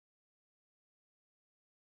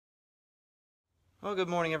Well, good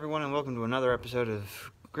morning everyone and welcome to another episode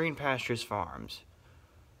of Green Pastures Farms.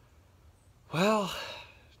 Well,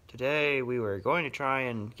 today we were going to try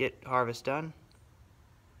and get harvest done.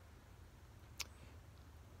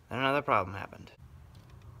 And another problem happened.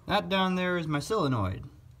 That down there is my solenoid.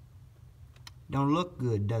 Don't look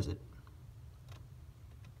good, does it?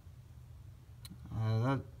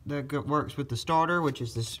 That works with the starter, which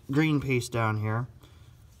is this green piece down here.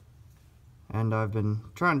 And I've been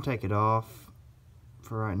trying to take it off.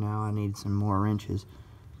 For right now, I need some more wrenches,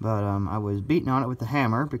 but I was beating on it with the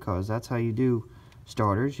hammer because that's how you do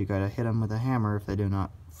starters. You gotta hit them with a hammer if they do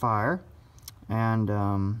not fire,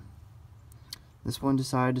 and this one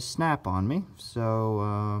decided to snap on me, so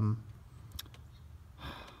I'm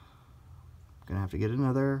gonna have to get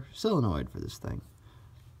another solenoid for this thing.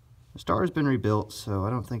 The starter's been rebuilt, so I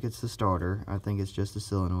don't think it's the starter. I think it's just the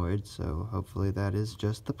solenoid, so hopefully that is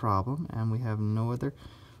just the problem, and we have no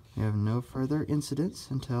further incidents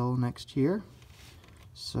until next year.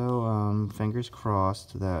 So, fingers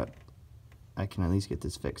crossed that I can at least get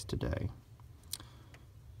this fixed today.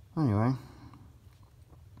 Anyway,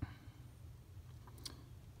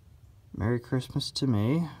 Merry Christmas to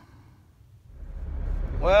me.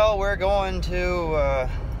 Well, we're going to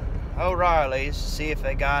O'Reilly's to see if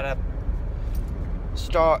they got a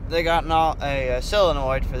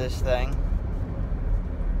solenoid for this thing,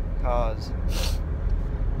 cause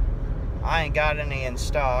I ain't got any in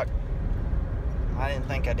stock. I didn't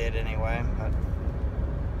think I did anyway, but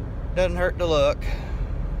doesn't hurt to look.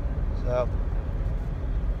 So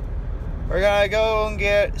we're gonna go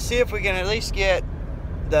and see if we can at least get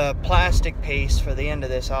the plastic piece for the end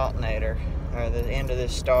of this alternator, or the end of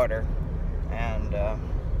this starter, and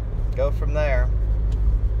go from there.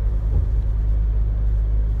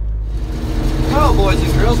 Well, boys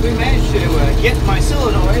and girls, we managed to get my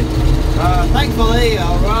solenoid. Thankfully,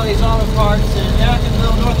 O'Reilly's Auto Parts in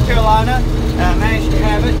Yadkinville, North Carolina, managed to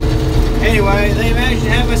have it. Anyway, they managed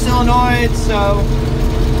to have my solenoid, so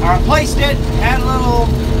I replaced it. Had a little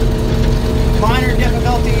minor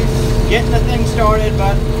difficulties getting the thing started,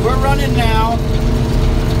 but we're running now.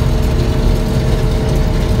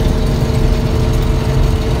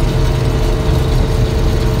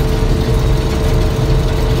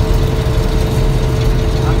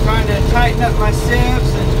 Tighten up my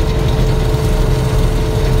sieves and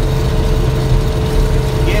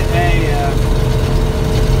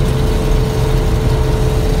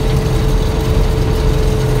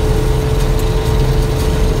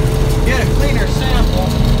get a cleaner sample.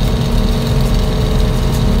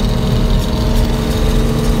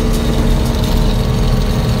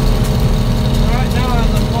 Right now on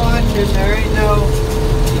the watches there ain't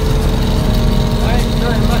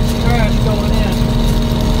very much trash going in.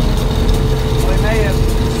 We may have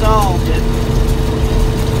solved it.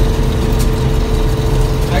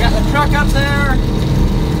 I got the truck up there.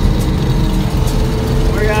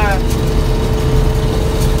 We're gonna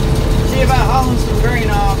see about hauling some grain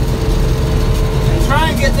off and try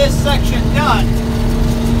and get this section done.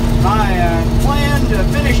 My plan to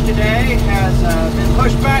finish today has been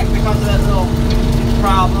pushed back because of that little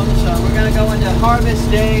problem, so we're gonna go into harvest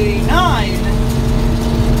day 9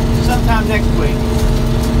 sometime next week.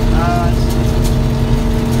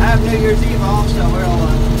 I have New Year's Eve off, so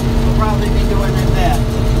we'll probably be doing it then.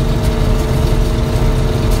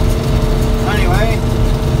 Anyway,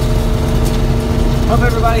 hope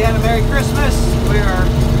everybody had a Merry Christmas.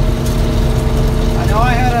 I know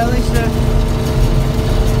I had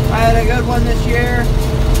a good one this year.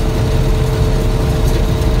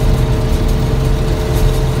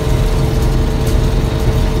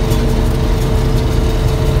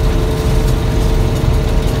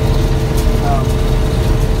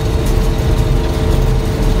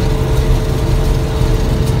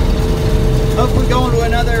 Hope we go into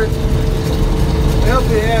another. We hope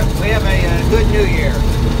we have a good New Year.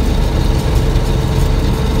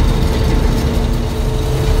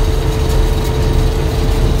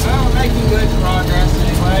 Well, we're making good progress.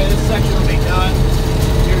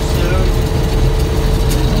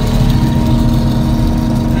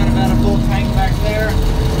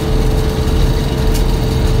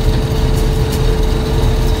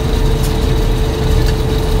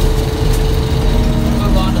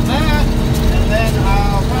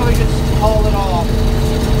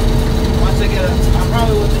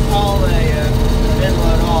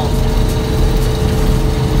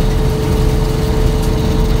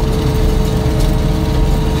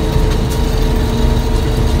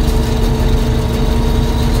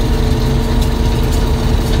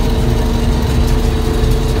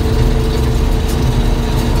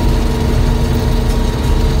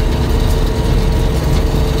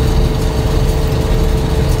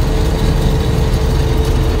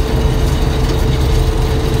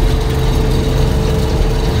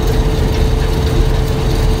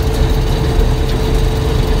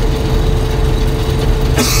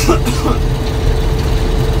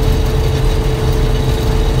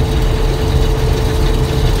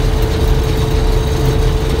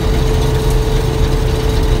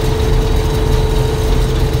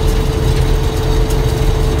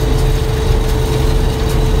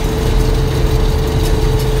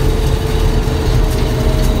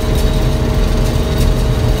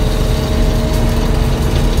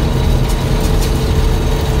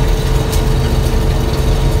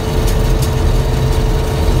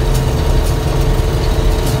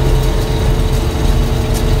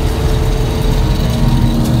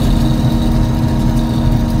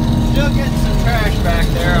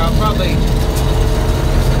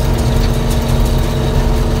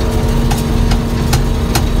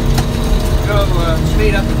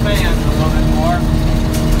 Speed up the fan a little bit more.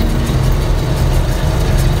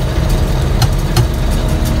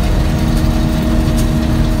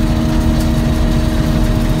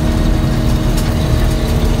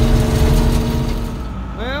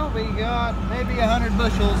 Well, we got maybe 100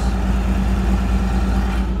 bushels.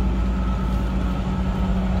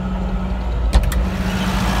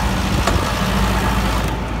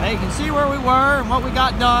 Now you can see where we were and what we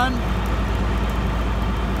got done.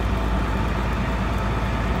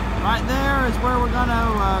 Right there is where we're going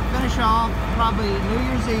to finish off, probably New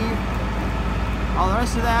Year's Eve. All the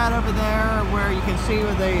rest of that over there, where you can see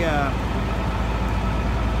with the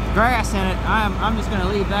grass in it, I'm just going to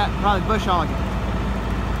leave that, probably bush hogging.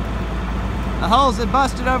 The holes that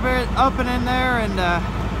busted open in there, and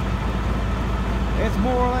it's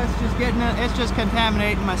more or less just it's just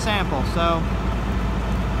contaminating my sample. So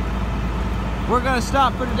we're going to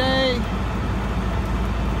stop for today.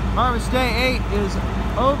 Harvest Day 8 is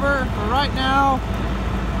over for right now.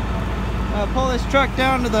 I'll pull this truck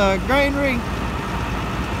down to the granary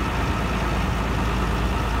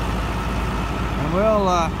and we'll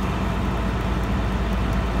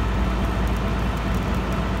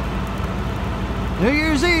New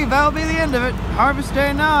Year's Eve, that'll be the end of it. Harvest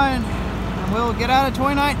Day 9, and we'll get out of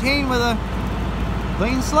 2019 with a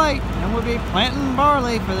clean slate, and we'll be planting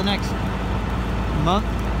barley for the next month.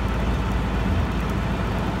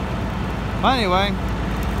 But anyway,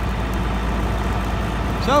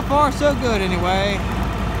 so far so good anyway.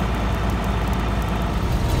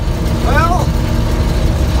 Well,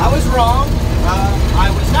 I was wrong. I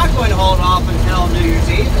was not going to hold off until New Year's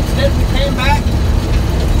Eve. Instead, we came back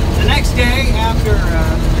the next day after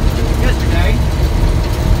yesterday.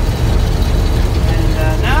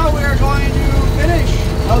 And now we're going to finish,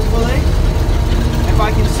 hopefully, if I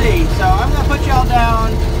can see. So I'm going to put y'all down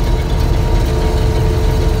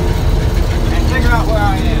and figure out where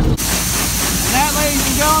I am. And that, ladies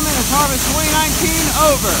and gentlemen, is Harvest 2019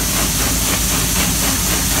 over.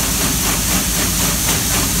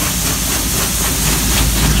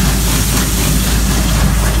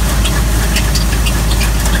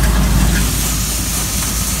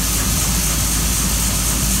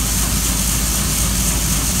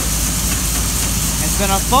 It's been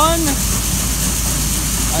a fun,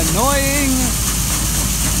 annoying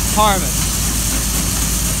harvest.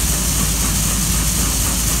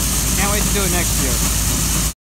 Can't wait to do it next year.